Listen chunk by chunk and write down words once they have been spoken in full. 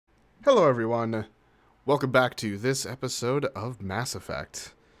Hello everyone, welcome back to this episode of Mass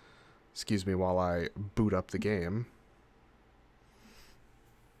Effect. Excuse me while I boot up the game.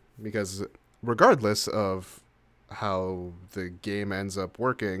 Because regardless of how the game ends up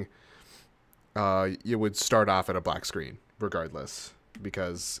working, you would start off at a black screen, regardless,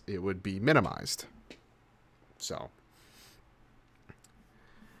 because it would be minimized. So.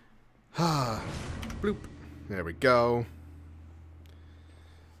 Bloop. There we go.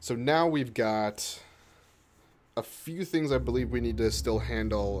 So now we've got a few things I believe we need to still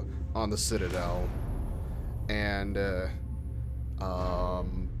handle on the Citadel. And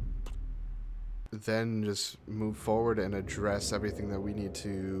then just move forward and address everything that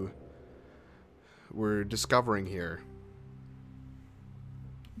we're discovering here.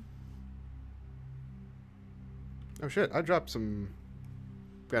 Oh shit, I dropped some,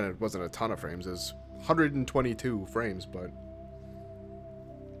 granted it wasn't a ton of frames, it was 122 frames, but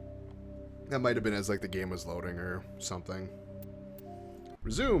that might have been as like the game was loading or something.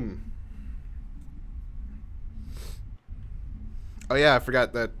 Resume. Oh yeah, I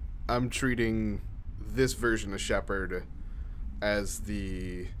forgot that I'm treating this version of Shepard as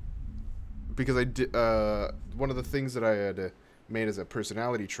the, because I did one of the things that I had made as a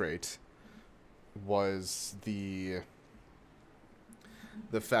personality trait was the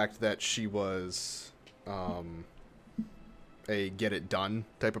fact that she was a get it done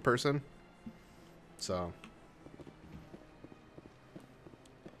type of person. So,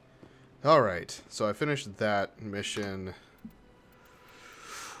 alright, so I finished that mission.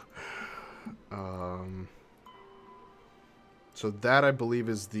 So that I believe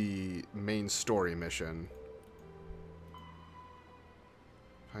is the main story mission.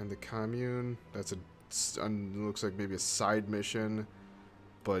 Find the commune. That's looks like maybe a side mission,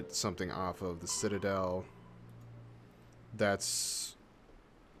 but something off of the Citadel. That's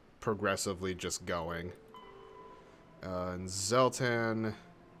progressively just going. And Zeltan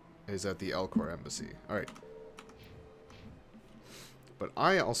is at the Elcor embassy. Alright. But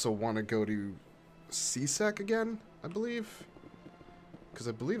I also want to go to CSEC again, I believe. Because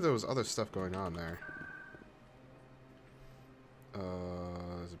I believe there was other stuff going on there.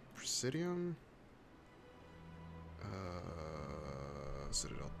 Is it Presidium?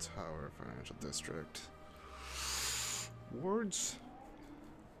 Citadel Tower, Financial District. Wards?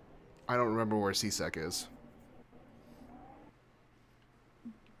 I don't remember where CSEC is.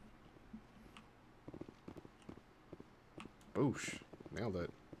 Boosh. Nailed it.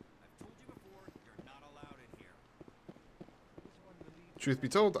 Truth be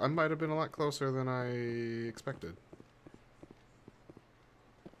told, I might have been a lot closer than I expected.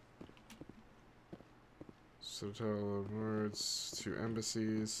 Citadel words, 2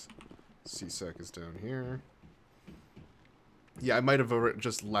 embassies. CSEC is down here. Yeah, I might have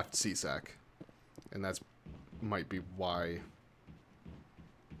just left CSEC, and that's might be why.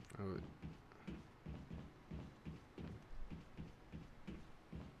 I would.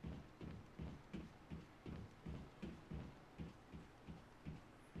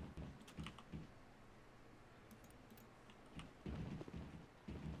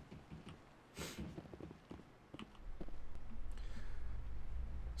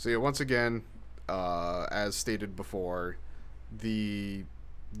 So yeah, once again, as stated before,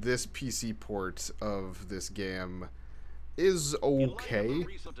 this PC port of this game is okay,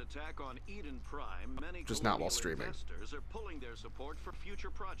 just not while streaming. Investors are pulling their support for future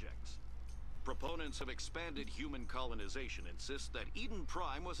projects. Proponents of expanded human colonization insist that Eden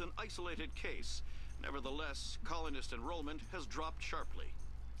Prime was an isolated case. Nevertheless, colonist enrollment has dropped sharply.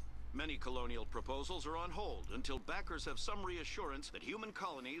 Many colonial proposals are on hold until backers have some reassurance that human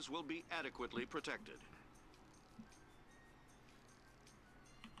colonies will be adequately protected.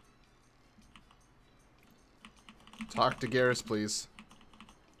 Talk to Garrus, please.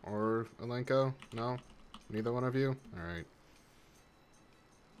 Or Alenko? No? Neither one of you? Alright.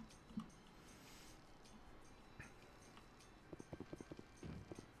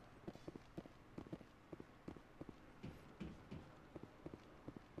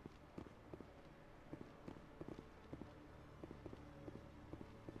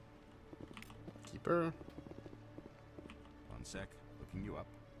 Keeper. One sec, looking you up.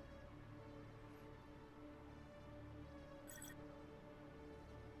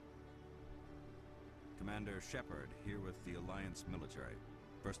 Commander Shepard, here with the Alliance military.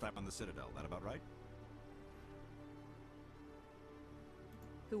 First time on the Citadel, that about right?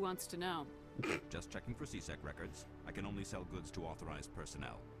 Who wants to know? Just checking for CSEC records. I can only sell goods to authorized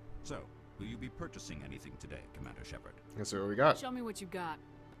personnel. So, will you be purchasing anything today, Commander Shepard? That's what we got. Show me what you got.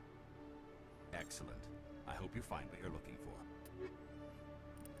 Excellent. I hope you find what you're looking for.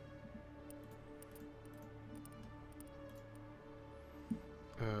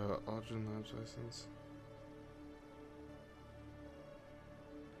 Pathogen Labs license.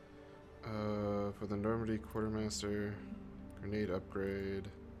 For the Normandy Quartermaster, grenade upgrade.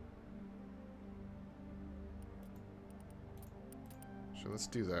 So let's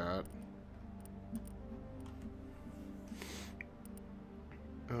do that.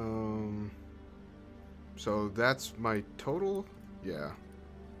 So that's my total? Yeah.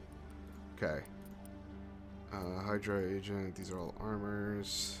 Okay. Hydra agent, these are all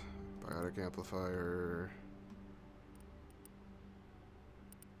armors. Biotic amplifier.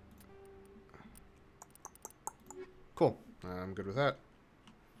 Cool. I'm good with that.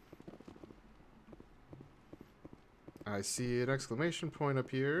 I see an exclamation point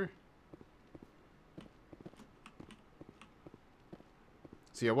up here.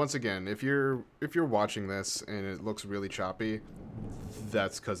 So yeah, once again, if you're watching this and it looks really choppy,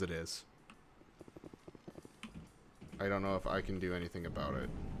 that's because it is. I don't know if I can do anything about it.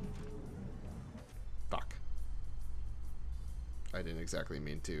 Fuck. I didn't exactly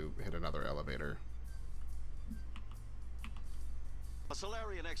mean to hit another elevator. A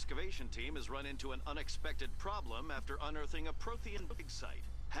Solarian excavation team has run into an unexpected problem after unearthing a Prothean dig site.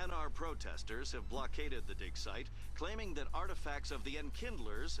 Hanar protesters have blockaded the dig site, claiming that artifacts of the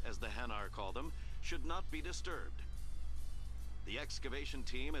Enkindlers, as the Hanar call them, should not be disturbed. The excavation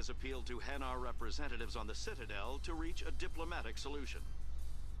team has appealed to Hanar representatives on the Citadel to reach a diplomatic solution.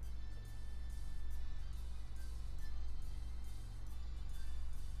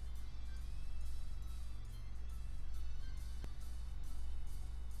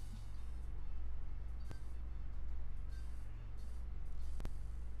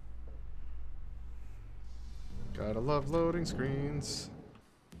 Gotta love loading screens.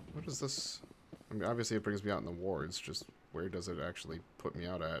 What is this? I mean, obviously it brings me out in the wards, just where does it actually put me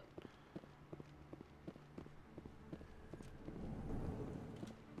out at?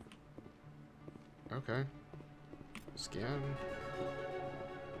 Okay. Scan.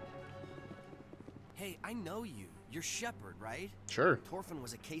 Hey, I know you. You're Shepard, right? Sure. Torfin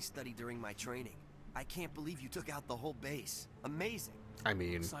was a case study during my training. I can't believe you took out the whole base. Amazing. I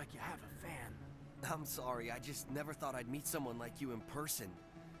mean... Looks like you have a fan. I'm sorry, I just never thought I'd meet someone like you in person.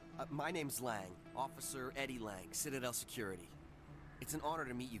 My name's Lang, Officer Eddie Lang, Citadel Security. It's an honor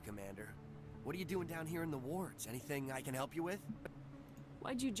to meet you, Commander. What are you doing down here in the wards? Anything I can help you with?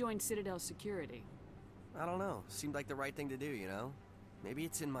 Why'd you join Citadel Security? I don't know. Seemed like the right thing to do, you know? Maybe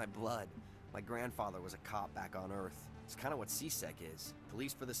it's in my blood. My grandfather was a cop back on Earth. It's kind of what CSEC is.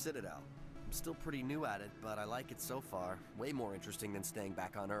 Police for the Citadel. I'm still pretty new at it, but I like it so far. Way more interesting than staying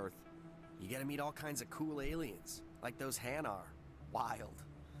back on Earth. You get to meet all kinds of cool aliens, like those Hanar. Wild.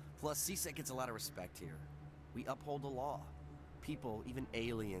 Plus, CSEC gets a lot of respect here. We uphold the law. People, even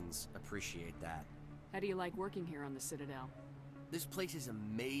aliens, appreciate that. How do you like working here on the Citadel? This place is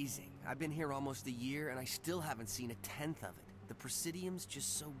amazing. I've been here almost a year, and I still haven't seen a tenth of it. The Presidium's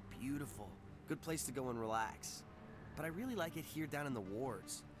just so beautiful. Good place to go and relax. But I really like it here down in the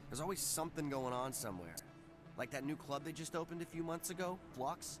wards. There's always something going on somewhere. Like that new club they just opened a few months ago,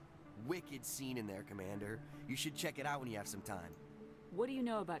 Flux. Wicked scene in there, Commander. You should check it out when you have some time. What do you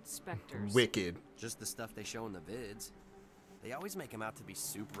know about Spectres? Wicked. Just the stuff they show in the vids. They always make them out to be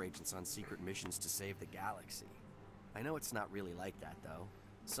super agents on secret missions to save the galaxy. I know it's not really like that, though.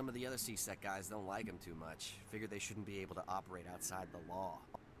 Some of the other CSEC guys don't like them too much. Figure they shouldn't be able to operate outside the law.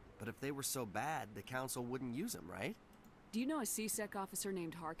 But if they were so bad, the Council wouldn't use them, right? Do you know a CSEC officer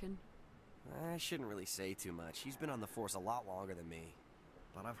named Harkin? I shouldn't really say too much. He's been on the force a lot longer than me.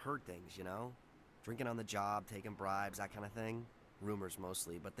 But I've heard things, you know? Drinking on the job, taking bribes, that kind of thing. Rumors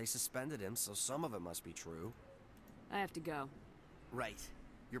mostly, but they suspended him, so some of it must be true. I have to go. Right.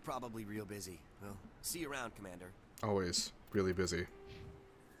 You're probably real busy. Well, see you around, Commander. Always really busy.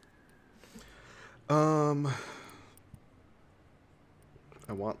 I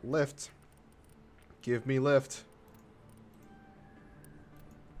want lift. Give me lift.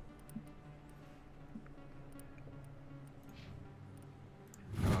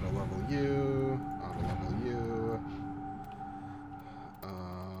 Auto level you. Auto level you.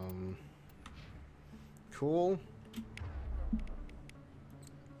 Cool.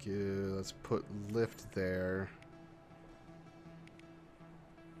 Good. Let's put lift there.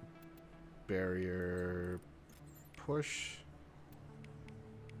 Barrier. Push.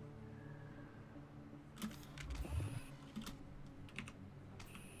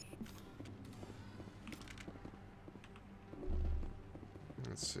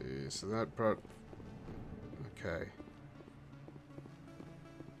 Let's see, so that brought... Okay.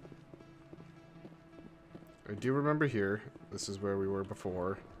 I do remember here. This is where we were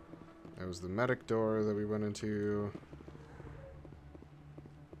before. That was the medic door that we went into.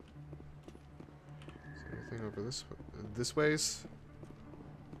 over this ways.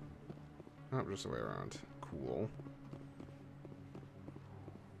 Not just the way around. Cool.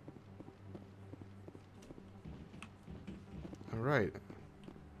 Alright.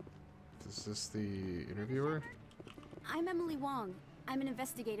 Is this the interviewer? I'm Emily Wong. I'm an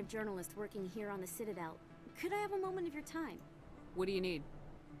investigative journalist working here on the Citadel. Could I have a moment of your time? What do you need?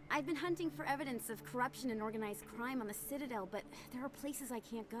 I've been hunting for evidence of corruption and organized crime on the Citadel, but there are places I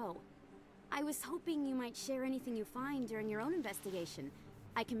can't go. I was hoping you might share anything you find during your own investigation.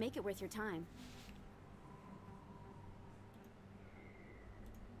 I can make it worth your time.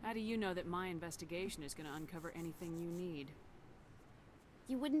 How do you know that my investigation is going to uncover anything you need?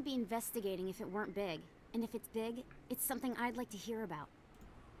 You wouldn't be investigating if it weren't big. And if it's big, it's something I'd like to hear about.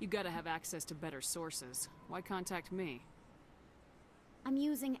 You gotta have access to better sources. Why contact me? I'm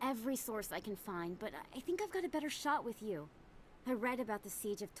using every source I can find, but I think I've got a better shot with you. I read about the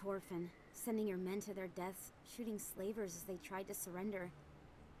siege of Torfin, sending your men to their deaths, shooting slavers as they tried to surrender.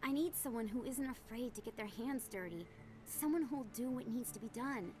 I need someone who isn't afraid to get their hands dirty. Someone who'll do what needs to be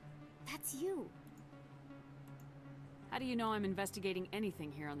done. That's you. How do you know I'm investigating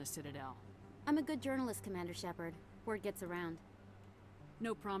anything here on the Citadel? I'm a good journalist, Commander Shepard. Word gets around.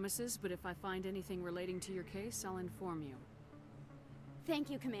 No promises, but if I find anything relating to your case, I'll inform you.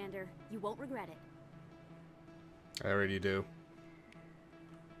 Thank you, Commander. You won't regret it. I already do.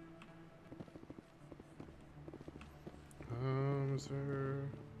 Is there...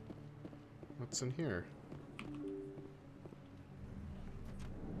 What's in here?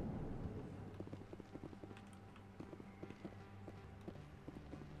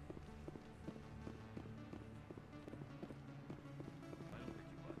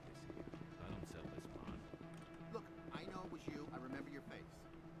 Look, I know it was you. I remember your face.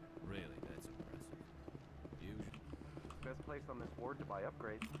 Really, that's impressive. Usually. Best place on this board to buy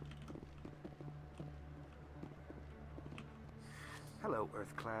upgrades. Hello,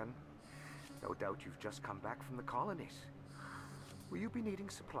 Earth Clan. No doubt you've just come back from the colonies. Will you be needing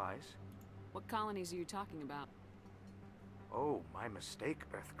supplies? What colonies are you talking about? Oh, my mistake,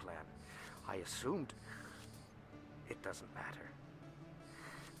 Earth Clan. I assumed... It doesn't matter.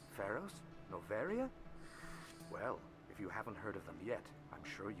 Pharos? Noveria? Well, if you haven't heard of them yet, I'm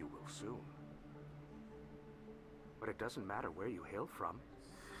sure you will soon. But it doesn't matter where you hail from.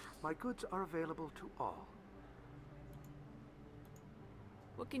 My goods are available to all.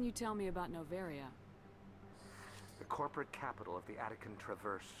 What can you tell me about Noveria? The corporate capital of the Attican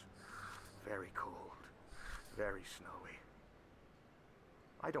Traverse. Very cold. Very snowy.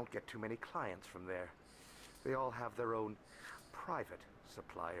 I don't get too many clients from there. They all have their own private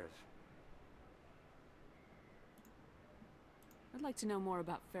suppliers. I'd like to know more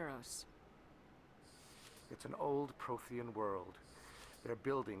about Pharos. It's an old Prothean world. Their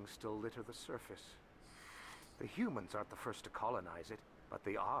buildings still litter the surface. The humans aren't the first to colonize it, but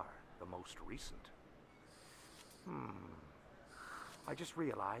they are the most recent. I just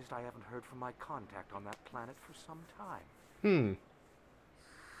realized I haven't heard from my contact on that planet for some time.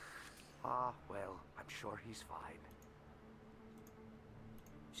 Ah, well, I'm sure he's fine.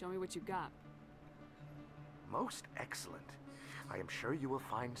 Show me what you got. Most excellent. I am sure you will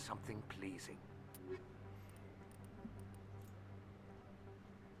find something pleasing.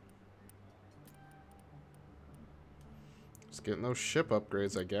 Just getting those ship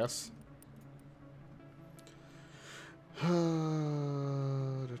upgrades, I guess.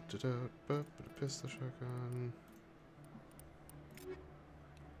 Pistol shotgun.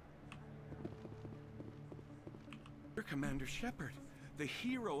 You're Commander Shepard, the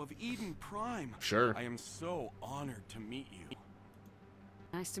hero of Eden Prime. Sure. I am so honored to meet you.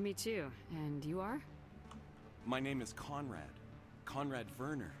 Nice to meet you. And you are? My name is Conrad. Conrad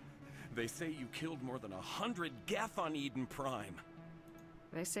Werner. They say you killed more than 100 Geth on Eden Prime.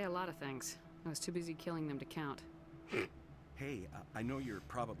 They say a lot of things. I was too busy killing them to count. Hey, I know you're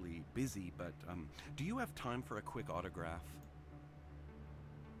probably busy, but do you have time for a quick autograph?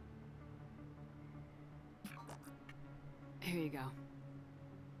 Here you go.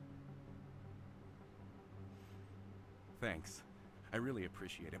 Thanks. I really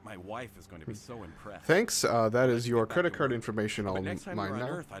appreciate it. My wife is going to be so impressed. Thanks. That is your Get back credit to card work. information. But I'll next time mine you're on now.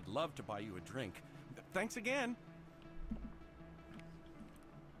 Earth, I'd love to buy you a drink. Thanks again.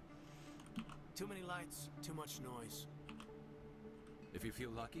 Too many lights, too much noise. If you feel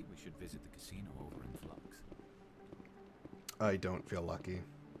lucky, we should visit the casino over in Flux. I don't feel lucky.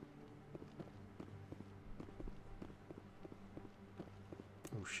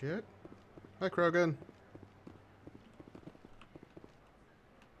 Oh shit. Hi, Krogan.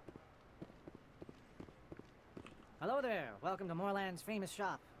 Hello there. Welcome to Moorland's famous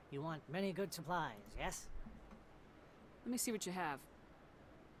shop. You want many good supplies, yes? Let me see what you have.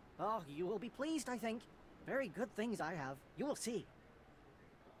 Oh, you will be pleased, I think. Very good things I have. You will see.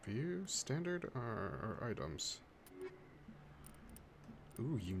 View standard or items.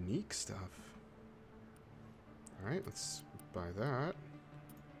 Ooh, unique stuff. Alright, let's buy that.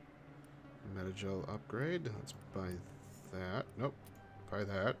 Metagel upgrade. Let's buy that. Nope. Buy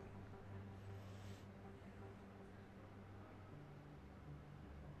that.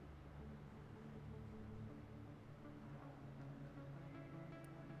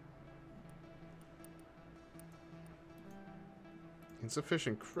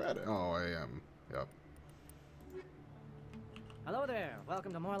 Insufficient credit. Oh, I am. Yep. Hello there.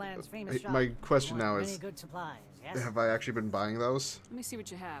 Welcome to Moorland's famous shop. My question You want now many is, good supplies, yes? have I actually been buying those? Let me see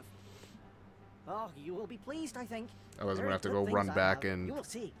what you have. Oh, you will be pleased, I think. I wasn't gonna have to Very go good run things I back have. and You will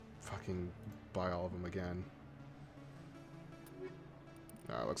see. fucking buy all of them again.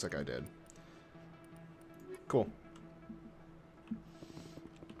 Ah, looks like I did. Cool.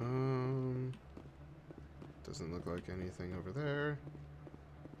 Doesn't look like anything over there.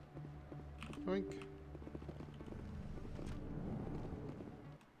 Boink.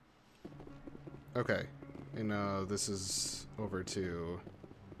 Okay. And this is over to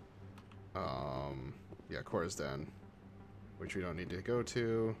yeah, Cora's Den, which we don't need to go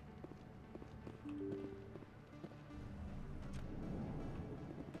to.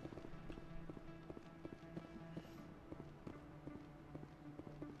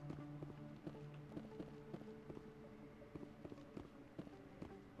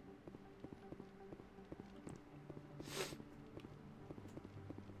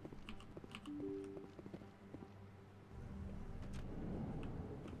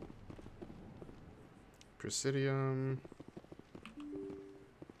 Presidium.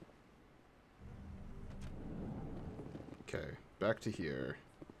 Okay, back to here.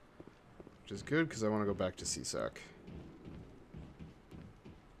 Which is good because I want to go back to CSEC.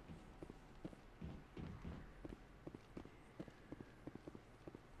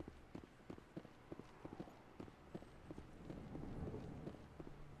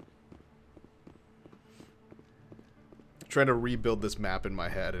 Trying to rebuild this map in my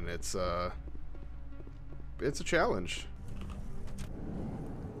head, and it's a challenge.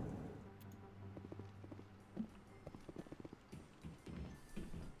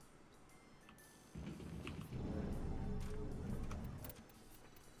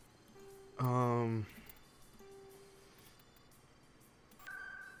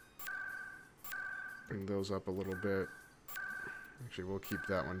 Bring those up a little bit. Actually, we'll keep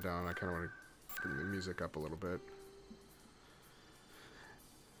that one down. I kind of want to bring the music up a little bit.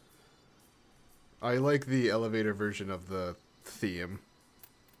 I like the elevator version of the theme.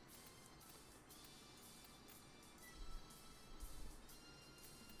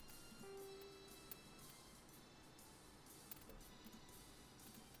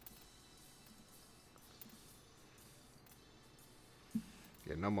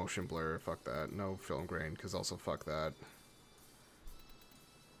 Yeah, no motion blur, fuck that. No film grain, because also fuck that.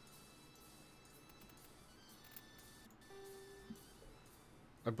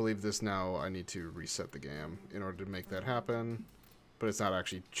 I believe this now, I need to reset the game in order to make that happen, but it's not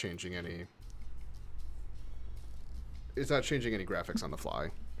actually changing any... It's not changing any graphics on the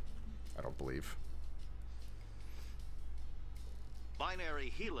fly, I don't believe. Binary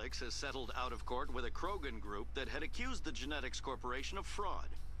Helix has settled out of court with a Krogan group that had accused the Genetics Corporation of fraud.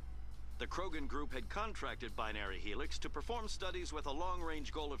 The Krogan group had contracted Binary Helix to perform studies with a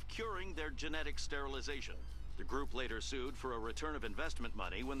long-range goal of curing their genetic sterilization. The group later sued for a return of investment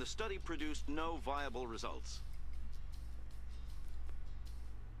money when the study produced no viable results.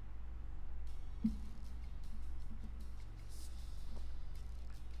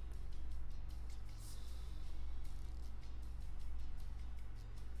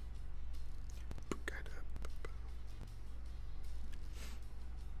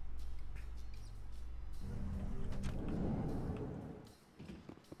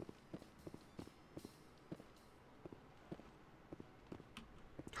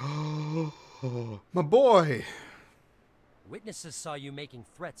 Oh, my boy! Witnesses saw you making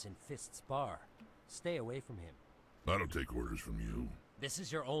threats in Fist's bar. Stay away from him. I don't take orders from you. This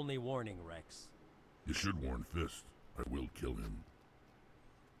is your only warning, Rex. You should warn Fist. I will kill him.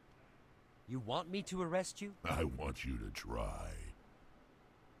 You want me to arrest you? I want you to try.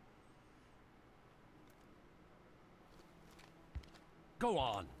 Go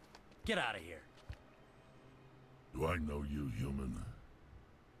on. Get out of here. Do I know you, human?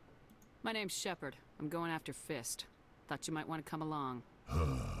 My name's Shepard. I'm going after Fist. Thought you might want to come along.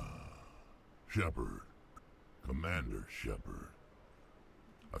 Shepard. Commander Shepard.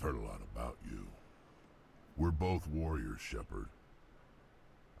 I've heard a lot about you. We're both warriors, Shepard.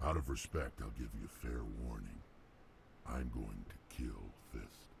 Out of respect, I'll give you fair warning. I'm going to kill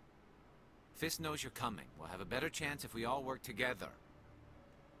Fist. Fist knows you're coming. We'll have a better chance if we all work together.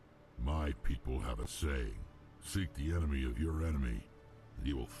 My people have a saying. Seek the enemy of your enemy, and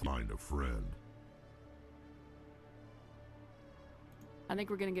you will find a friend. I think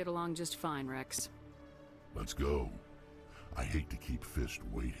we're gonna get along just fine, Rex. Let's go. I hate to keep Fist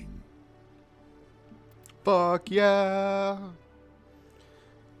waiting. Fuck yeah!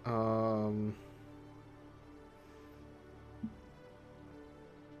 Of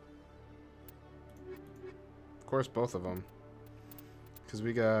course, both of them. Because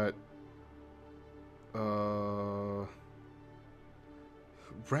we got...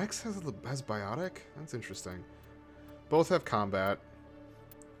 Rex has biotic? That's interesting. Both have combat.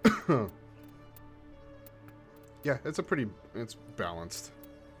 Yeah, it's balanced.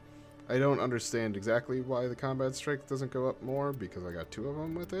 I don't understand exactly why the combat strength doesn't go up more, because I got 2 of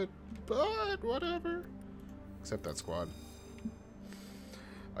them with it, but whatever. Except that squad.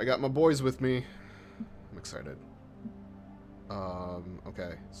 I got my boys with me. I'm excited.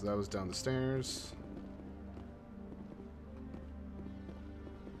 Okay, so that was down the stairs.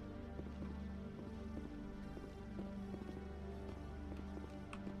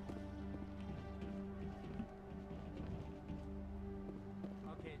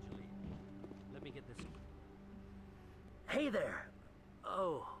 Okay, Julie. Let me get this. Hey there.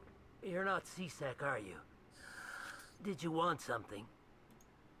 Oh, you're not C-Sec, are you? Did you want something?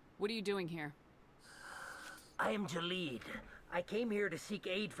 What are you doing here? I am Jalid. I came here to seek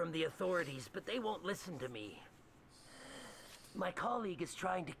aid from the authorities, but they won't listen to me. My colleague is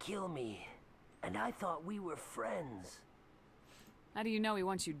trying to kill me, and I thought we were friends. How do you know he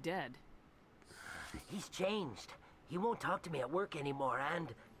wants you dead? He's changed. He won't talk to me at work anymore, and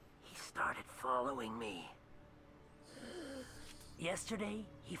he started following me. Yesterday,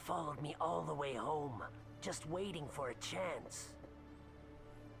 he followed me all the way home, just waiting for a chance.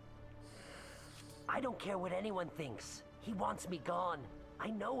 I don't care what anyone thinks. He wants me gone.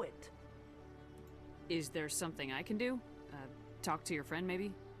 I know it. Is there something I can do? Talk to your friend,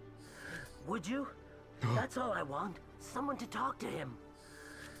 maybe? Would you? That's all I want. Someone to talk to him.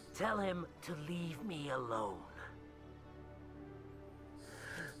 Tell him to leave me alone.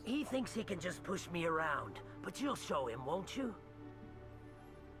 He thinks he can just push me around, but you'll show him, won't you?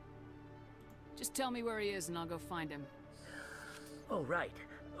 Just tell me where he is and I'll go find him. Oh, right.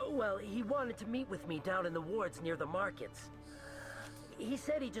 Well, he wanted to meet with me down in the wards near the markets. He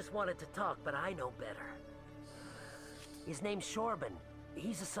said he just wanted to talk, but I know better. His name's Shorban.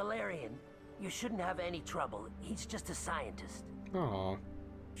 He's a Solarian. You shouldn't have any trouble. He's just a scientist. Aww.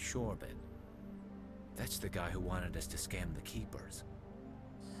 Shorban. That's the guy who wanted us to scam the Keepers.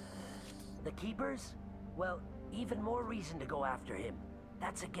 The Keepers? Well, even more reason to go after him.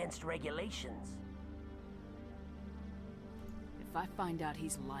 That's against regulations. If I find out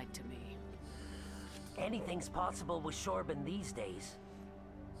he's lied to me... Anything's possible with Shorban these days.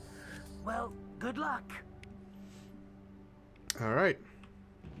 Well, good luck. All right.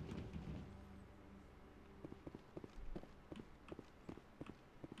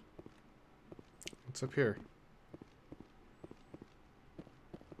 What's up here?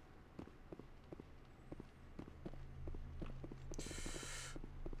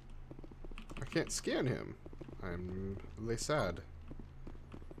 I can't scan him. I'm really sad.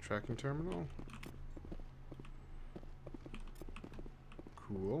 Tracking terminal.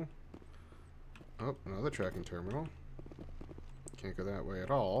 Cool. Oh, another tracking terminal. Can't go that way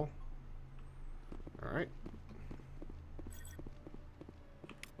at all. Alright.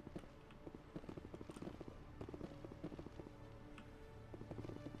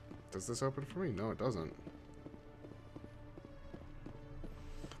 Does this open for me? No, it doesn't.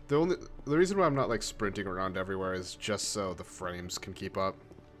 The reason why I'm not like sprinting around everywhere is just so the frames can keep up.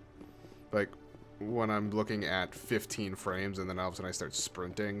 Like when I'm looking at 15 frames and then all of a sudden I start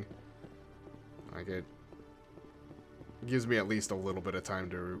sprinting, like it gives me at least a little bit of time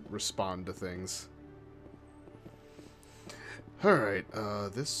to respond to things. Alright,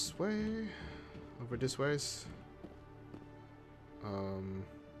 this way? Over this ways?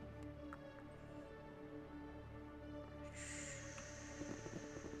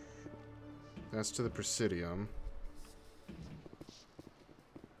 That's to the Presidium.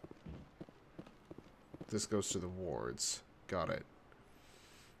 This goes to the wards. Got it.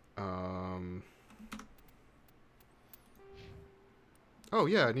 Oh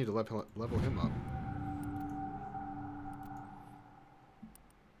yeah, I need to level him up.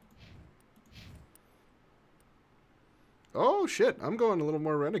 Oh shit, I'm going a little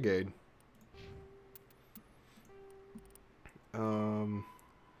more renegade.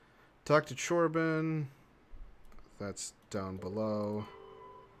 Talk to Chorbin. That's down below.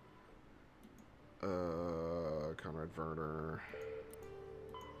 Conrad Werner.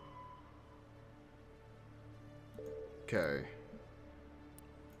 Okay.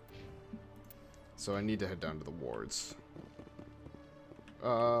 So I need to head down to the wards.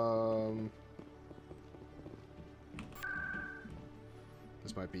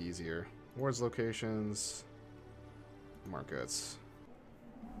 This might be easier. Wards locations. Markets.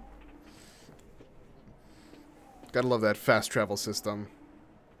 Gotta love that fast travel system.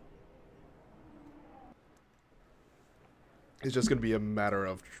 It's just gonna be a matter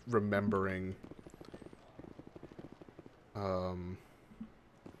of remembering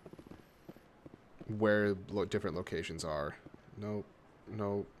where different locations are. Nope.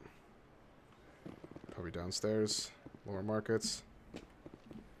 Nope. Probably downstairs. Lower markets.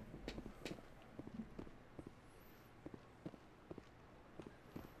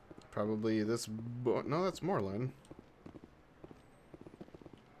 Probably this... No, that's Moreland.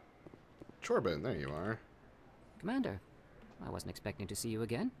 Chorbin, there you are. Commander, I wasn't expecting to see you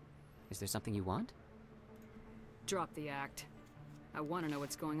again. Is there something you want? Drop the act. I want to know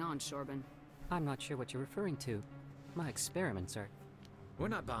what's going on, Chorbin. I'm not sure what you're referring to. My experiments are... We're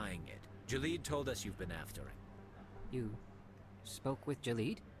not buying it. Jalid told us you've been after him. You spoke with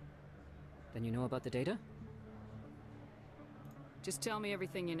Jalid? Then you know about the data? Just tell me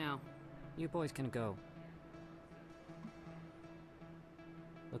everything you know. You boys can go.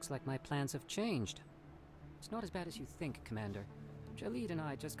 Looks like my plans have changed. It's not as bad as you think, Commander. Jalid and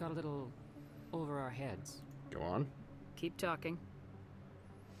I just got a little over our heads. Go on. Keep talking.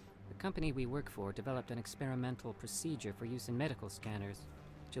 The company we work for developed an experimental procedure for use in medical scanners.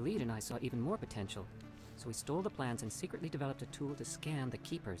 Jalid and I saw even more potential, so we stole the plans and secretly developed a tool to scan the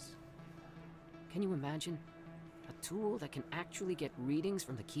Keepers. Can you imagine? A tool that can actually get readings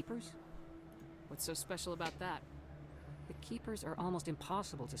from the Keepers? What's so special about that? The Keepers are almost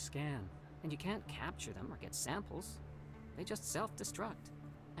impossible to scan, and you can't capture them or get samples. They just self-destruct.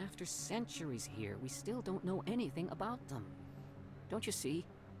 After centuries here, we still don't know anything about them. Don't you see?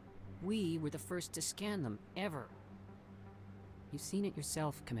 We were the first to scan them, ever. You've seen it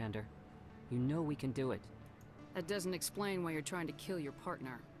yourself, Commander. You know we can do it. That doesn't explain why you're trying to kill your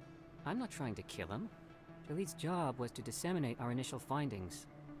partner. I'm not trying to kill him. Jalid's job was to disseminate our initial findings.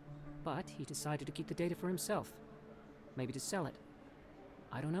 But he decided to keep the data for himself. Maybe to sell it.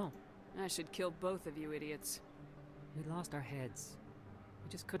 I don't know. I should kill both of you idiots. We lost our heads. We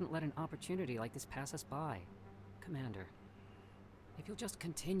just couldn't let an opportunity like this pass us by. Commander, if you'll just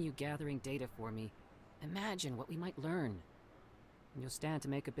continue gathering data for me, imagine what we might learn. And you'll stand to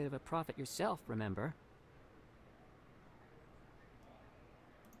make a bit of a profit yourself, remember?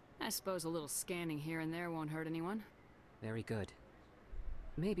 I suppose a little scanning here and there won't hurt anyone. Very good.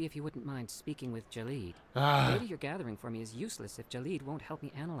 Maybe if you wouldn't mind speaking with Jalid. The data you're gathering for me is useless if Jalid won't help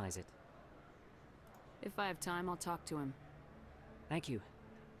me analyze it. If I have time, I'll talk to him. Thank you.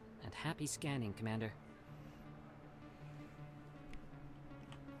 And happy scanning, Commander.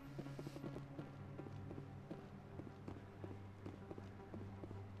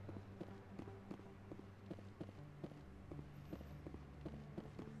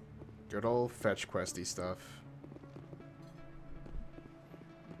 Good old fetch questy stuff.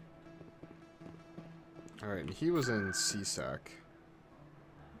 Alright, and he was in CSAC.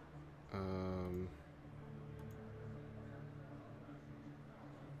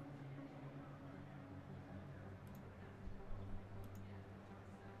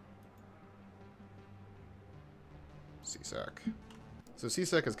 CSAC. So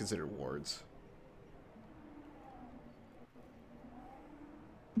CSAC is considered wards.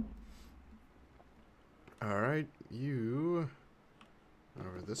 Alright, you...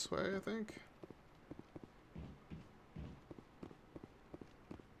 over this way, I think?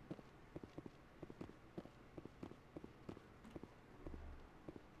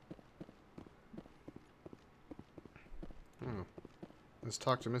 Oh. Let's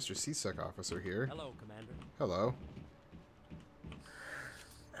talk to Mr. CSEC officer here. Hello, Commander. Hello.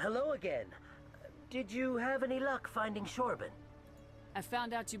 Hello again. Did you have any luck finding Chorbin? I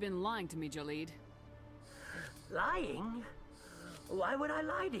found out you've been lying to me, Jalid. Lying? Why would I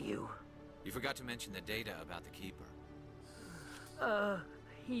lie to you? You forgot to mention the data about the Keeper.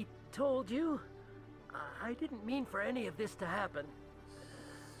 He told you? I didn't mean for any of this to happen.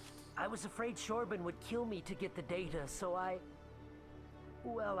 I was afraid Chorbin would kill me to get the data, so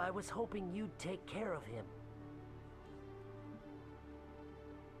well, I was hoping you'd take care of him.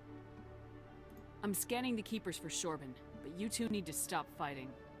 I'm scanning the Keepers for Chorbin, but you two need to stop fighting.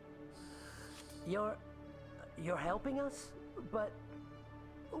 You're helping us? But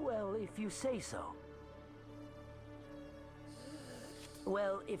Well, if you say so.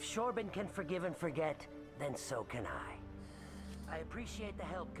 Well, if Shorben can forgive and forget, then so can I. I appreciate the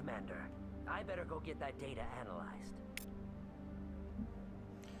help, Commander. I better go get that data analyzed.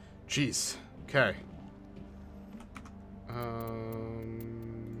 Jeez. Okay.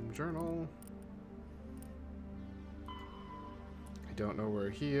 Journal. I don't know where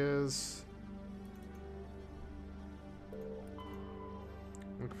he is.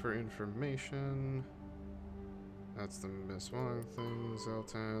 Look for information. That's the Miss Wong thing,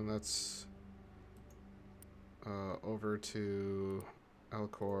 Zeltan. That's over to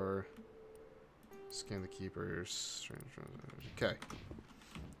Alcor. Scan the keepers. Okay.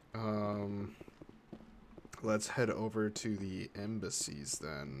 Let's head over to the embassies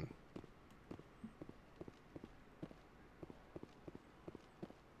then.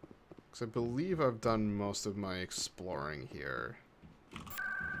 Because I believe I've done most of my exploring here.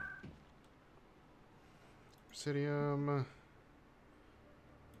 Presidium.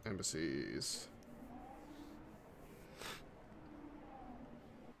 Embassies.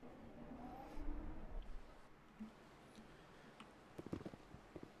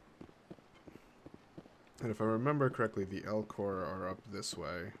 And if I remember correctly, the Elcor are up this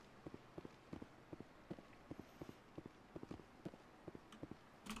way.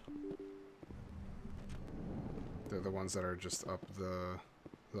 They're the ones that are just up the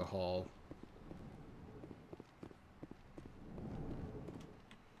hall.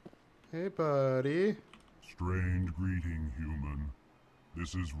 Hey, buddy. Strange greeting, human.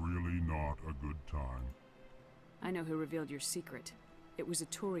 This is really not a good time. I know who revealed your secret. It was a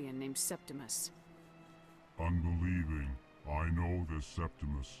Turian named Septimus. Unbelieving, I know this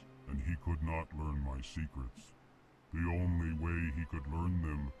Septimus, and he could not learn my secrets. The only way he could learn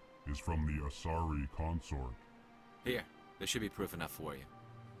them is from the Asari consort. Here, there should be proof enough for you.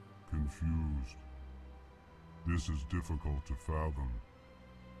 Confused. This is difficult to fathom.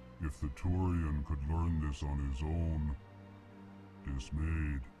 If the Turian could learn this on his own,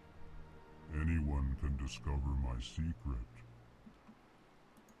 dismayed, anyone can discover my secret.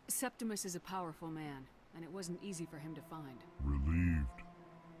 Septimus is a powerful man, and it wasn't easy for him to find. Relieved.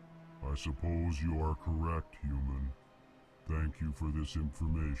 I suppose you are correct, human. Thank you for this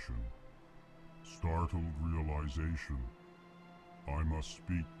information. Startled realization. I must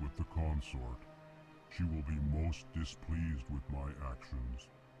speak with the consort. She will be most displeased with my actions.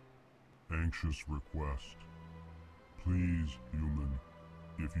 Anxious request. Please, human,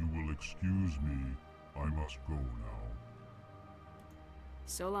 if you will excuse me, I must go now.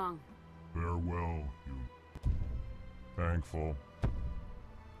 So long. Farewell, human. Thankful.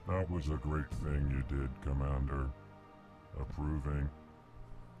 That was a great thing you did, Commander. Approving.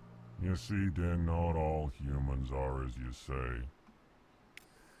 You see, Din, not all humans are as you say.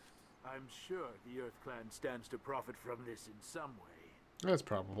 I'm sure the Earth Clan stands to profit from this in some way. That's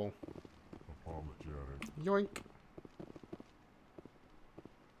probable. Apologetic. Yoink.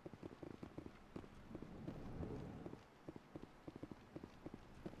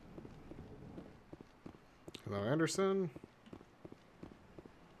 Hello, Anderson.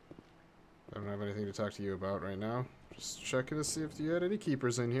 I don't have anything to talk to you about right now. Just checking to see if you had any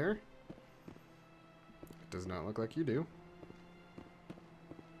keepers in here. It does not look like you do.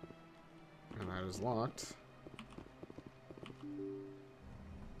 And that is locked.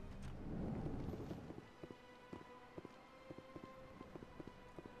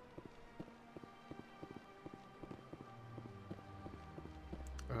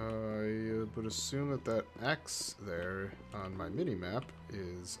 I would assume that that X there on my mini-map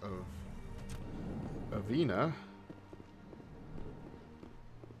is of Avina.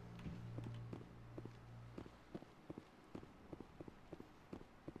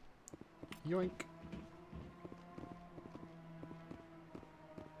 Yoink.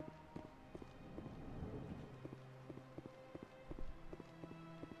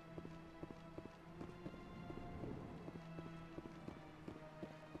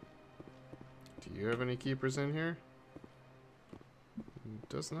 Do you have any keepers in here?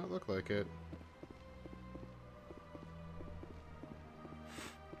 Does not look like it.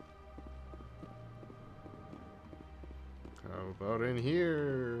 How about in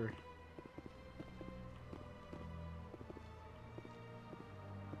here?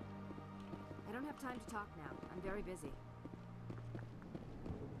 I don't have time to talk now. I'm very busy.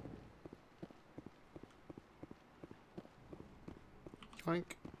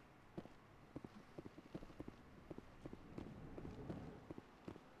 Clank.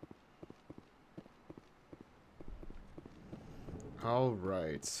 All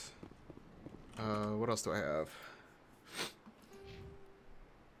right. What else do I have?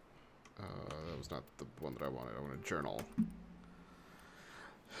 the one that I wanted. I want a journal.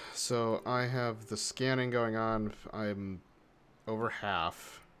 So I have the scanning going on. I'm over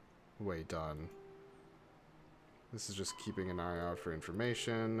half way done. This is just keeping an eye out for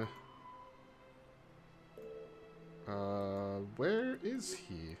information. Where is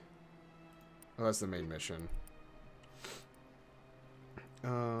he? Oh, that's the main mission.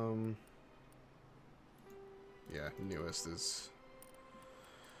 Yeah, newest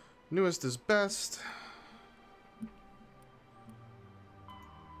is best.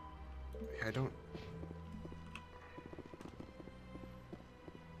 Yeah, I don't.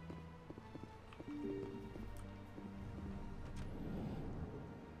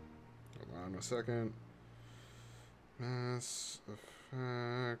 Hold on a second. Mass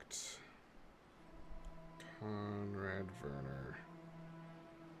Effect. Conrad Werner.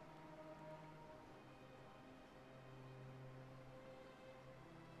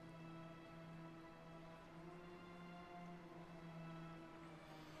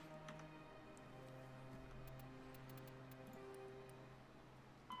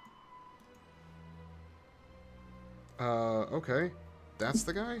 Okay. That's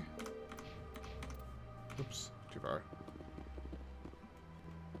the guy? Oops, too far.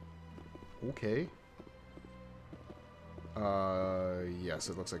 Okay. Yes,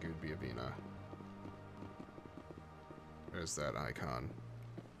 it looks like it would be Avina. There's that icon.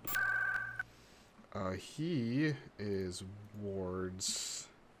 He is Ward's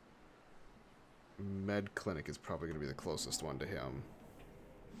med clinic is probably going to be the closest one to him.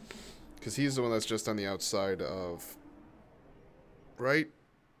 Because he's the one that's just on the outside of... Right?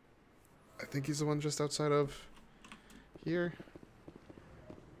 I think he's the one just outside of here.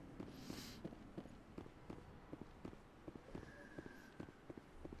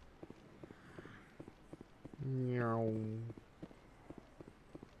 Meow.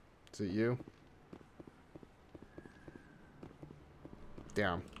 Is it you?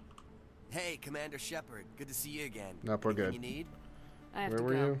 Damn. Hey, Commander Shepard. Good to see you again. Nope, we're good. Anything you need? I have Where to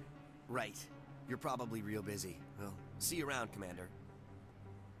were go. you? Right. You're probably real busy. Well, see you around, Commander.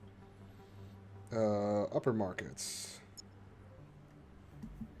 Upper markets.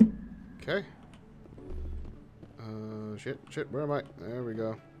 Okay. Shit, where am I? There we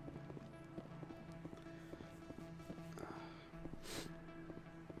go.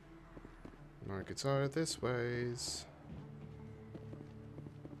 Markets are this ways.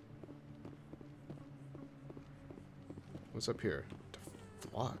 What's up here?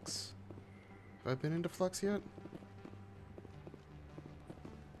 Flux. Have I been into Flux yet?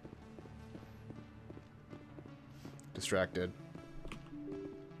 Distracted.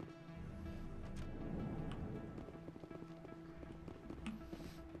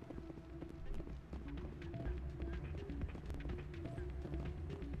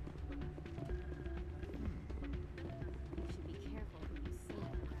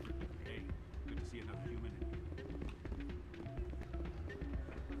 Hey, good to see another human.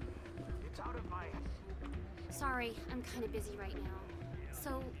 It's out of my... Sorry, I'm kind of busy right now.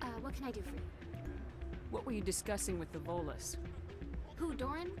 So, what can I do for you? What were you discussing with the Volus? Who,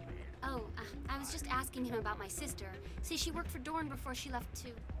 Doran? Oh, I was just asking him about my sister. See, she worked for Doran before she left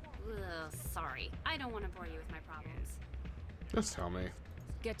to... Ugh, sorry. I don't want to bore you with my problems. Just tell me.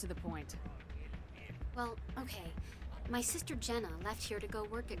 Get to the point. Well, okay. My sister Jenna left here to go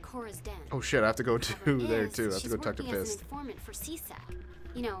work at Cora's Den. Oh shit, I have to go to there too. I have to She's go talk to working as an Fist. informant for CSEC.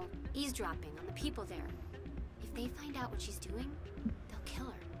 You know, eavesdropping on the people there. If they find out what she's doing, they'll kill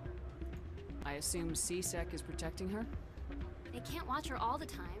her. I assume CSEC is protecting her? They can't watch her all the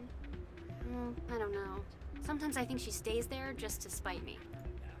time. I don't know. Sometimes I think she stays there just to spite me.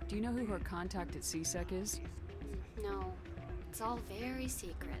 Do you know who her contact at CSEC is? No, it's all very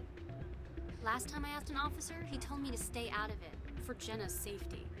secret. Last time I asked an officer, he told me to stay out of it, for Jenna's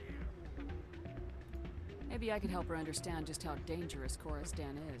safety. Maybe I could help her understand just how dangerous Cora's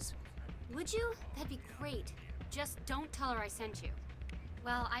Den is. Would you? That'd be great. Just don't tell her I sent you.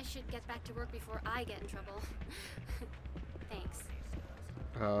 Well, I should get back to work before I get in trouble. Thanks.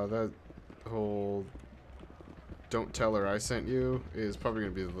 That whole "don't tell her I sent you" is probably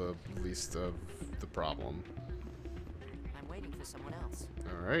gonna be the least of the problem. I'm waiting for someone else.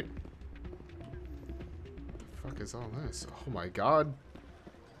 All right. The fuck is all this? Oh my god!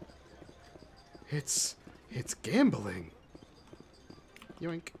 It's gambling.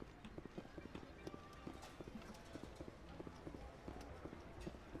 Yoink.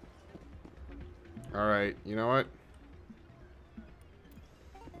 All right. You know what?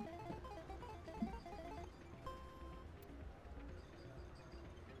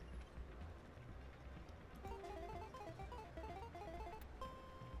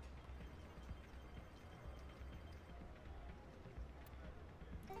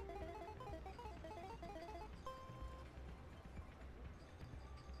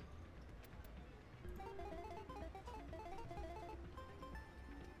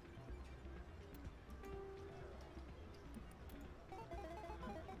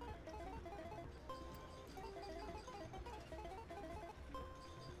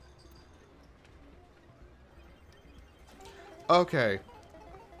 Okay.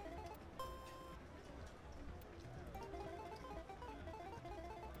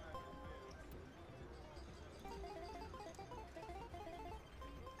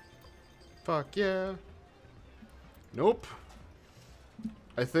 Fuck yeah. Nope.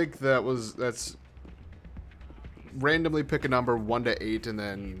 I think that's randomly pick a number 1 to 8 and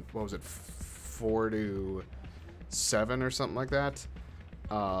then what was it, 4 to 7 or something like that.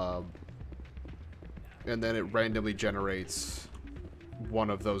 And then it randomly generates one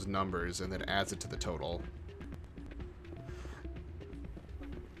of those numbers and then adds it to the total.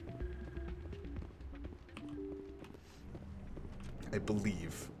 I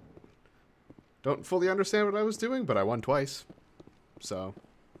believe. Don't fully understand what I was doing, but I won twice. So,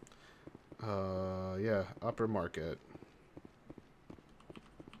 yeah, upper market.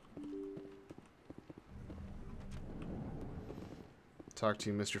 Talk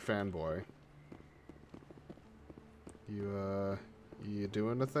to you, Mr. Fanboy. You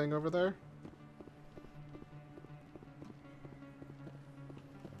doing a thing over there?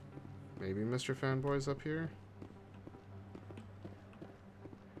 Maybe Mr. Fanboy's up here?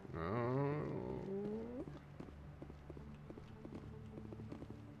 No.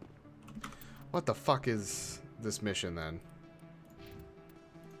 What the fuck is this mission then?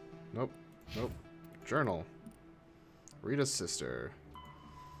 Nope. Nope. Journal. Rita's sister.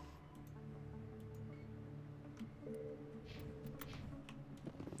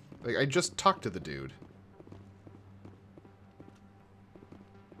 Like, I just talked to the dude.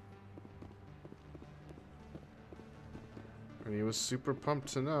 And he was super pumped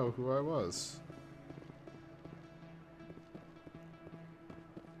to know who I was.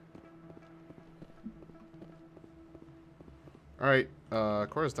 Alright,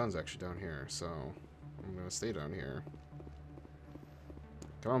 Cora's Dun's actually down here, so I'm gonna stay down here.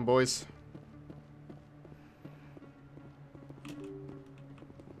 Come on, boys.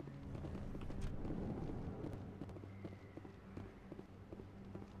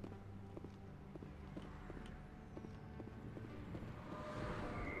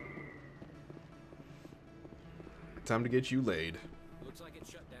 Time to get you laid. Looks like it's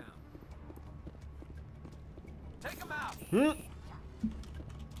shut down. Take him out!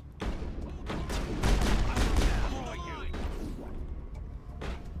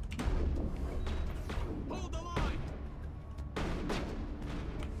 Hold the line!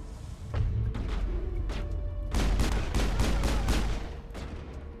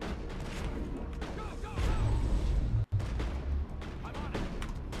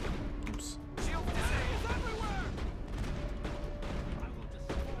 Oops.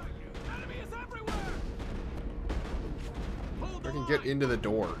 I can get into the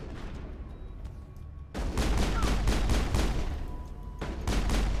door.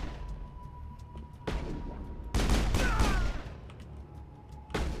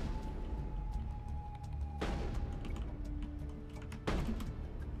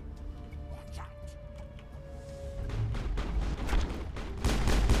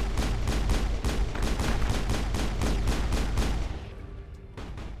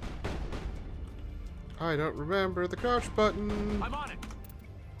 I don't remember the crouch button. I'm on it.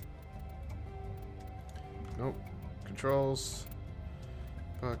 Nope. Controls.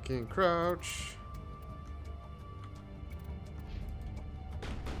 Fucking crouch.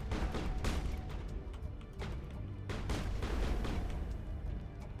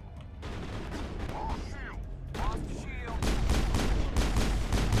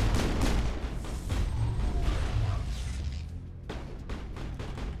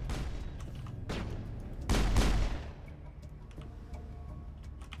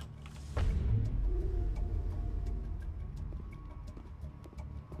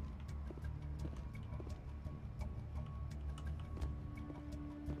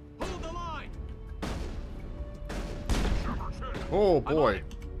 Oh boy.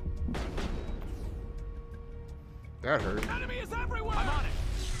 That hurt. Enemy is everywhere! I'm on it.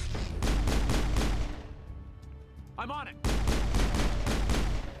 I'm on it.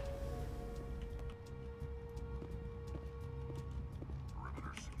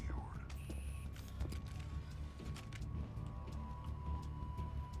 Perimeter secured.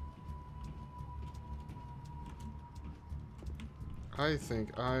 I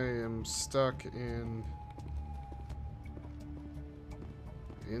think I am stuck in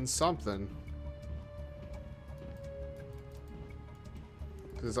something.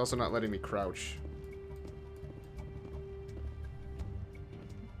 Because it's also not letting me crouch.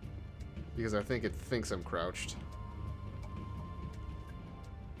 Because I think it thinks I'm crouched.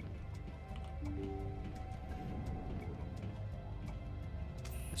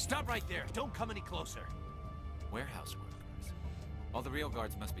 Stop right there. Don't come any closer. Warehouse workers. All the real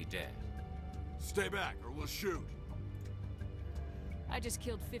guards must be dead. Stay back, or we'll shoot. I just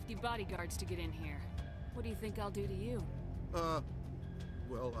killed 50 bodyguards to get in here. What do you think I'll do to you?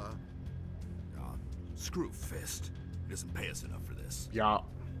 Screw Fist. He doesn't pay us enough for this. Yeah.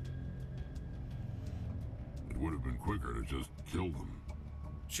 It would have been quicker to just kill them.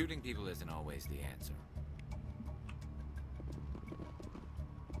 Shooting people isn't always the answer.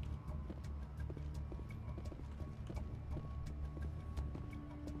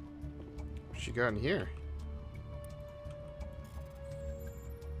 What she got in here?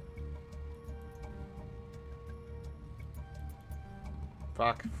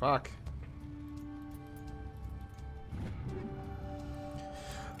 Fuck, fuck.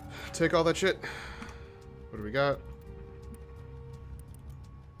 Take all that shit. What do we got?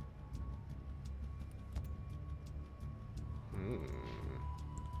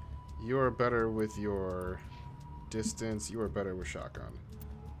 You are better with your distance. You are better with shotgun.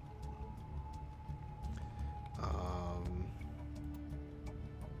 I'm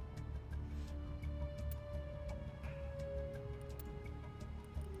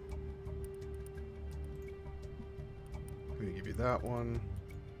gonna give you that one.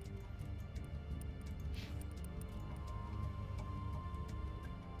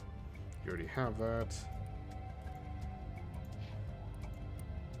 You already have that.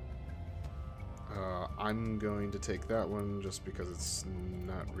 I'm going to take that one just because it's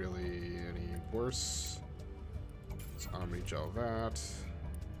not really any worse. Let's Omni Gel that.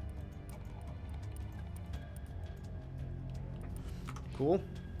 Cool.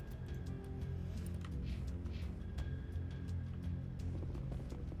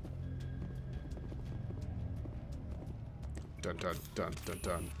 Dun dun dun dun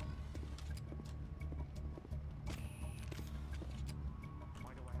dun.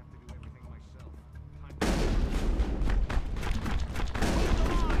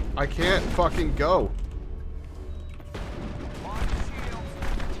 I can't fucking go.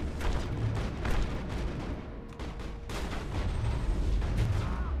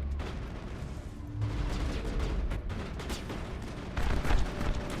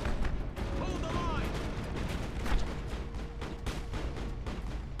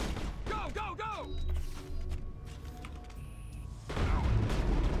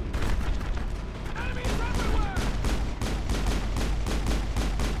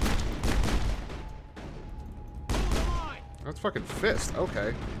 That's fucking Fist.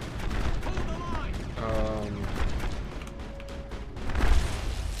 Okay.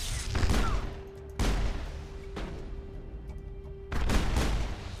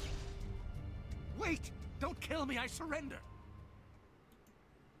 Wait! Don't kill me, I surrender!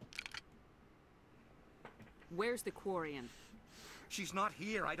 Where's the Quarian? She's not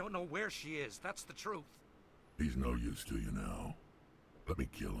here. I don't know where she is. That's the truth. He's no use to you now. Let me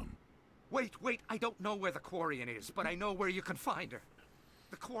kill him. Wait, I don't know where the Quarian is, but I know where you can find her.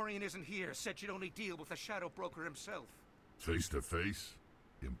 The Quarian isn't here, said she'd only deal with the Shadow Broker himself. Face to face?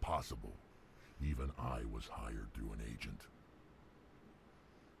 Impossible. Even I was hired through an agent.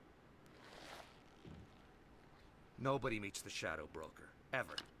 Nobody meets the Shadow Broker,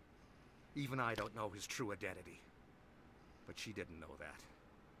 ever. Even I don't know his true identity. But she didn't know that.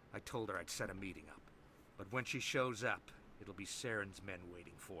 I told her I'd set a meeting up. But when she shows up, it'll be Saren's men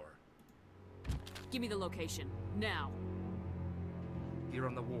waiting for her. Give me the location, now. Here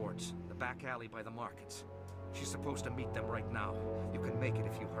on the wards, the back alley by the markets. She's supposed to meet them right now. You can make it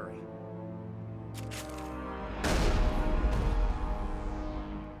if you hurry.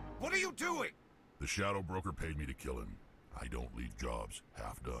 What are you doing? The Shadow Broker paid me to kill him. I don't leave jobs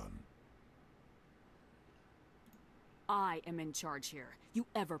half done. I am in charge here. You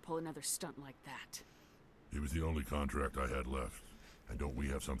ever pull another stunt like that? It was the only contract I had left. And don't we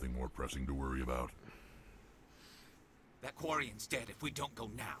have something more pressing to worry about? That Quarian's dead if we don't go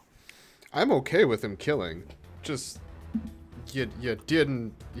now. I'm okay with him killing. Just... You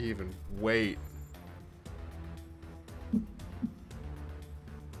didn't even wait.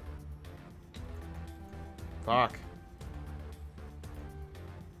 Fuck.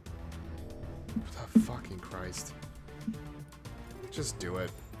 For the fucking Christ. Just do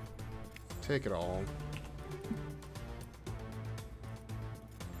it. Take it all.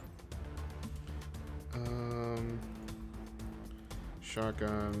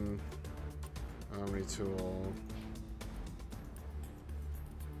 Shotgun, Omni tool.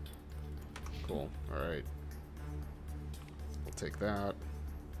 Cool. All right. We'll take that.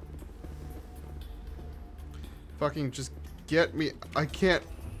 Fucking just get me. I can't.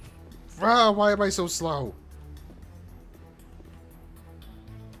 Ah, why am I so slow?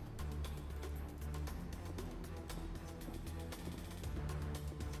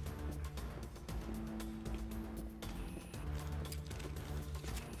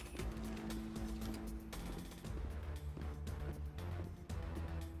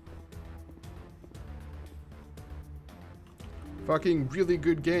 Fucking really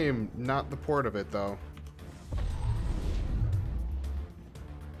good game, not the port of it though.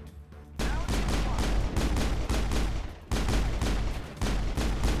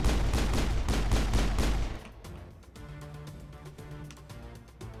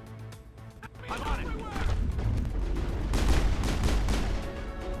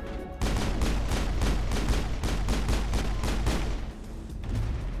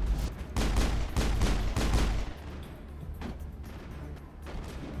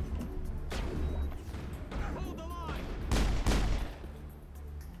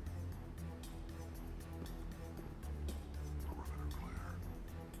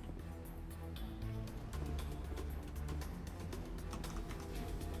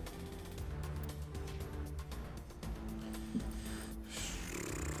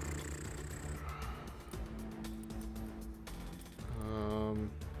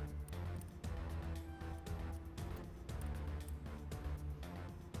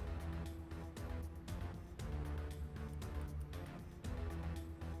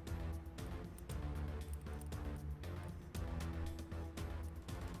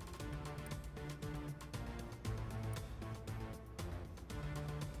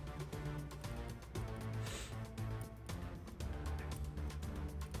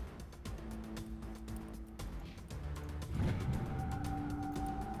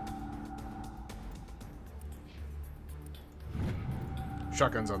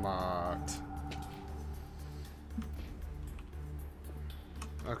 Shotgun's unlocked.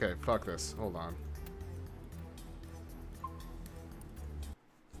 Okay, fuck this. Hold on.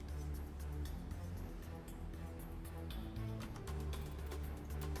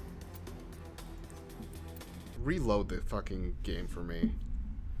 Reload the fucking game for me.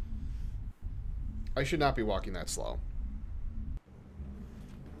 I should not be walking that slow.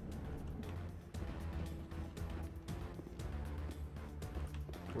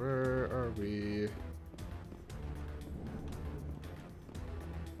 Where are we?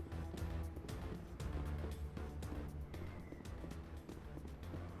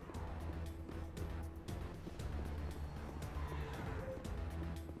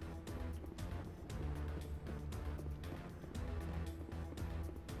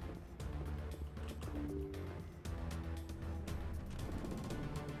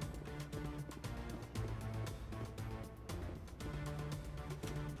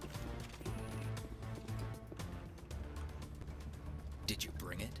 Did you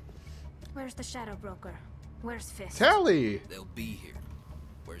bring it? Where's the Shadow Broker? Where's Fist? Tali! They'll be here.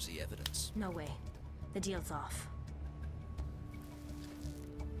 Where's the evidence? No way. The deal's off.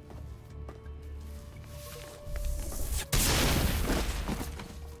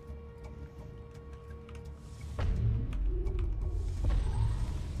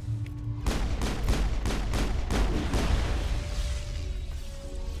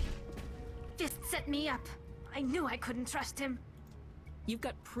 Fist set me up. I knew I couldn't trust him. You've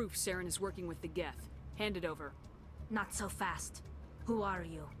got proof Saren is working with the Geth. Hand it over. Not so fast. Who are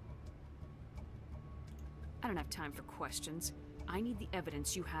you? I don't have time for questions. I need the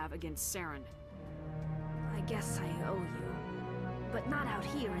evidence you have against Saren. I guess I owe you. But not out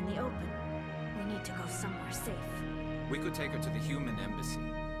here in the open. We need to go somewhere safe. We could take her to the human embassy.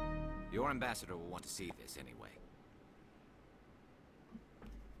 Your ambassador will want to see this anyway.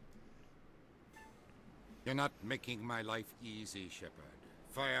 You're not making my life easy, Shepard.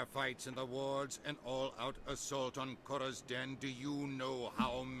 Firefights in the wards, an all-out assault on Korra's den. Do you know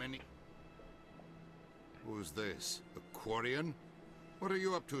how many... Who's this? A Quarian? What are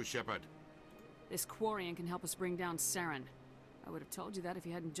you up to, Shepard? This Quarian can help us bring down Saren. I would have told you that if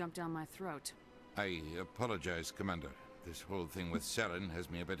you hadn't jumped down my throat. I apologize, Commander. This whole thing with Saren has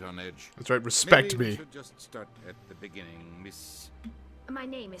me a bit on edge. That's right, respect Maybe me. We should just start at the beginning, Miss... My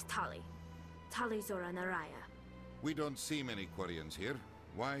name is Tali. Tali Zora Naraya. We don't see many Quarians here.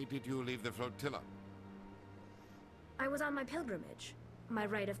 Why did you leave the flotilla? I was on my pilgrimage. My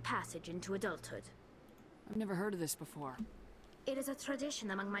rite of passage into adulthood. I've never heard of this before. It is a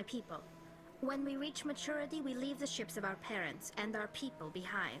tradition among my people. When we reach maturity, we leave the ships of our parents and our people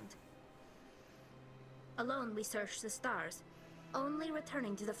behind. Alone, we search the stars, only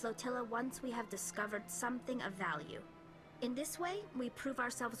returning to the flotilla once we have discovered something of value. In this way, we prove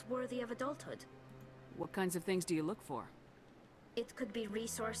ourselves worthy of adulthood. What kinds of things do you look for? It could be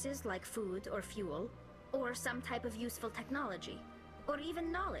resources like food or fuel, or some type of useful technology, or even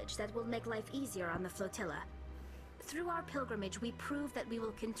knowledge that will make life easier on the flotilla. Through our pilgrimage, we prove that we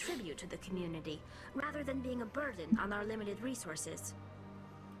will contribute to the community, rather than being a burden on our limited resources.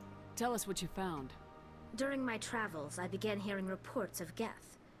 Tell us what you found. During my travels, I began hearing reports of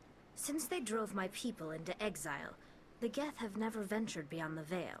Geth. Since they drove my people into exile, The Geth have never ventured beyond the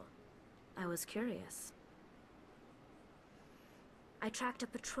Veil. I was curious. I tracked a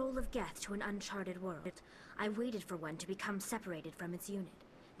patrol of Geth to an uncharted world. I waited for one to become separated from its unit.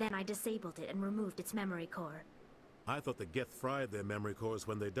 Then I disabled it and removed its memory core. I thought the Geth fried their memory cores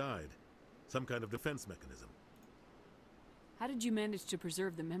when they died. Some kind of defense mechanism. How did you manage to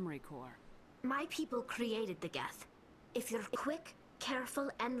preserve the memory core? My people created the Geth. If you're quick, careful,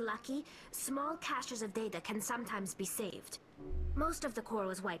 and lucky, small caches of data can sometimes be saved. Most of the core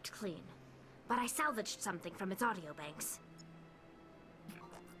was wiped clean, but I salvaged something from its audio banks.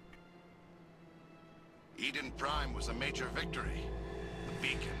 Eden Prime was a major victory. The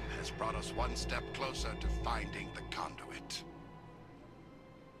beacon has brought us one step closer to finding the conduit.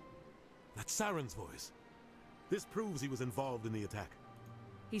 That's Saren's voice. This proves he was involved in the attack.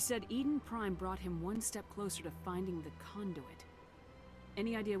 He said Eden Prime brought him one step closer to finding the conduit.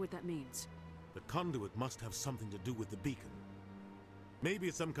 Any idea what that means? The conduit must have something to do with the beacon. Maybe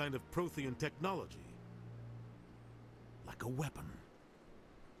it's some kind of Prothean technology. Like a weapon.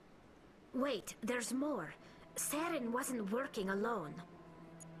 Wait, there's more. Saren wasn't working alone.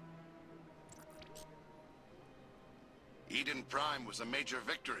 Eden Prime was a major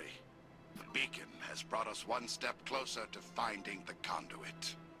victory. The beacon has brought us one step closer to finding the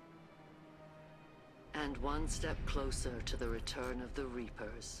conduit. And one step closer to the return of the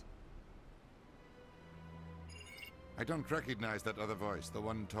Reapers. I don't recognize that other voice, the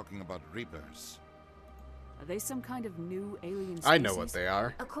one talking about Reapers. Are they some kind of new alien species? I know what they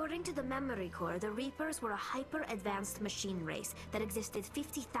are. According to the memory core, the Reapers were a hyper-advanced machine race that existed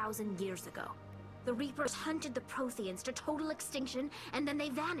 50,000 years ago. The Reapers hunted the Protheans to total extinction, and then they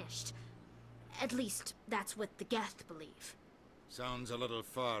vanished. At least, that's what the Geth believe. Sounds a little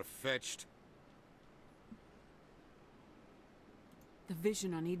far-fetched. The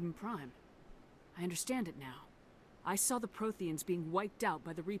vision on Eden Prime. I understand it now. I saw the Protheans being wiped out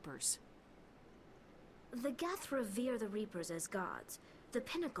by the Reapers. The Geth revere the Reapers as gods, the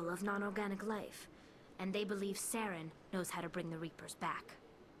pinnacle of non-organic life. And they believe Saren knows how to bring the Reapers back.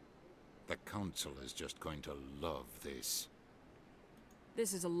 The Council is just going to love this.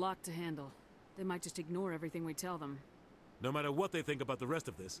 This is a lot to handle. They might just ignore everything we tell them. No matter what they think about the rest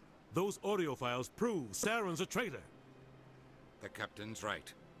of this, those audio files prove Saren's a traitor. The Captain's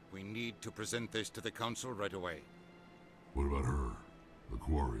right. We need to present this to the Council right away. What about her, the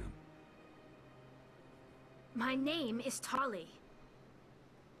Quarian? My name is Tali.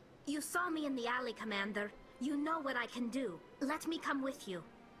 You saw me in the alley, Commander. You know what I can do. Let me come with you.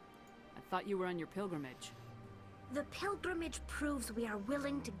 I thought you were on your pilgrimage. The pilgrimage proves we are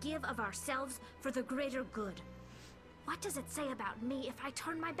willing to give of ourselves for the greater good. What does it say about me if I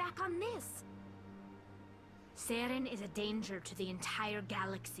turn my back on this? Saren is a danger to the entire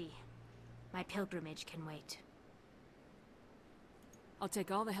galaxy. My pilgrimage can wait. I'll take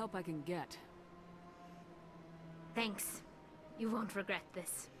all the help I can get. Thanks. You won't regret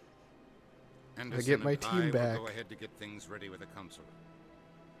this. I get my team back. Go ahead to get things ready with the Council.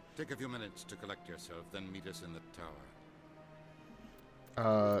 Take a few minutes to collect yourself, then meet us in the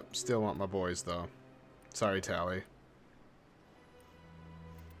tower. Still want my boys, though. Sorry, Tali.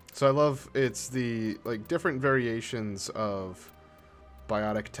 So I love it's the, like, different variations of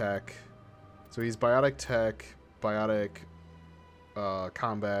biotic tech. So he's biotic tech, biotic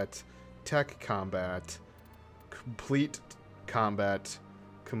combat, tech combat, complete combat,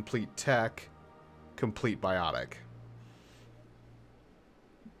 complete tech, complete biotic.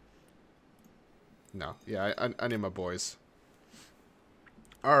 No, yeah, I need my boys.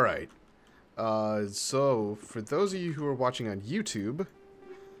 Alright. So, for those of you who are watching on YouTube,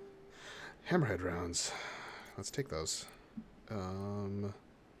 Hammerhead rounds. Let's take those. Don't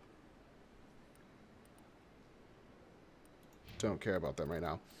care about them right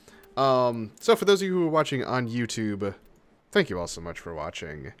now. So for those of you who are watching on YouTube, thank you all so much for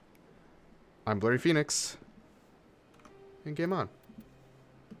watching. I'm Blurry Phoenix. And game on.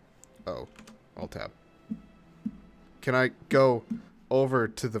 Oh. Alt tab. Can I go over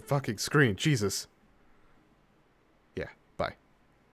to the fucking screen? Jesus.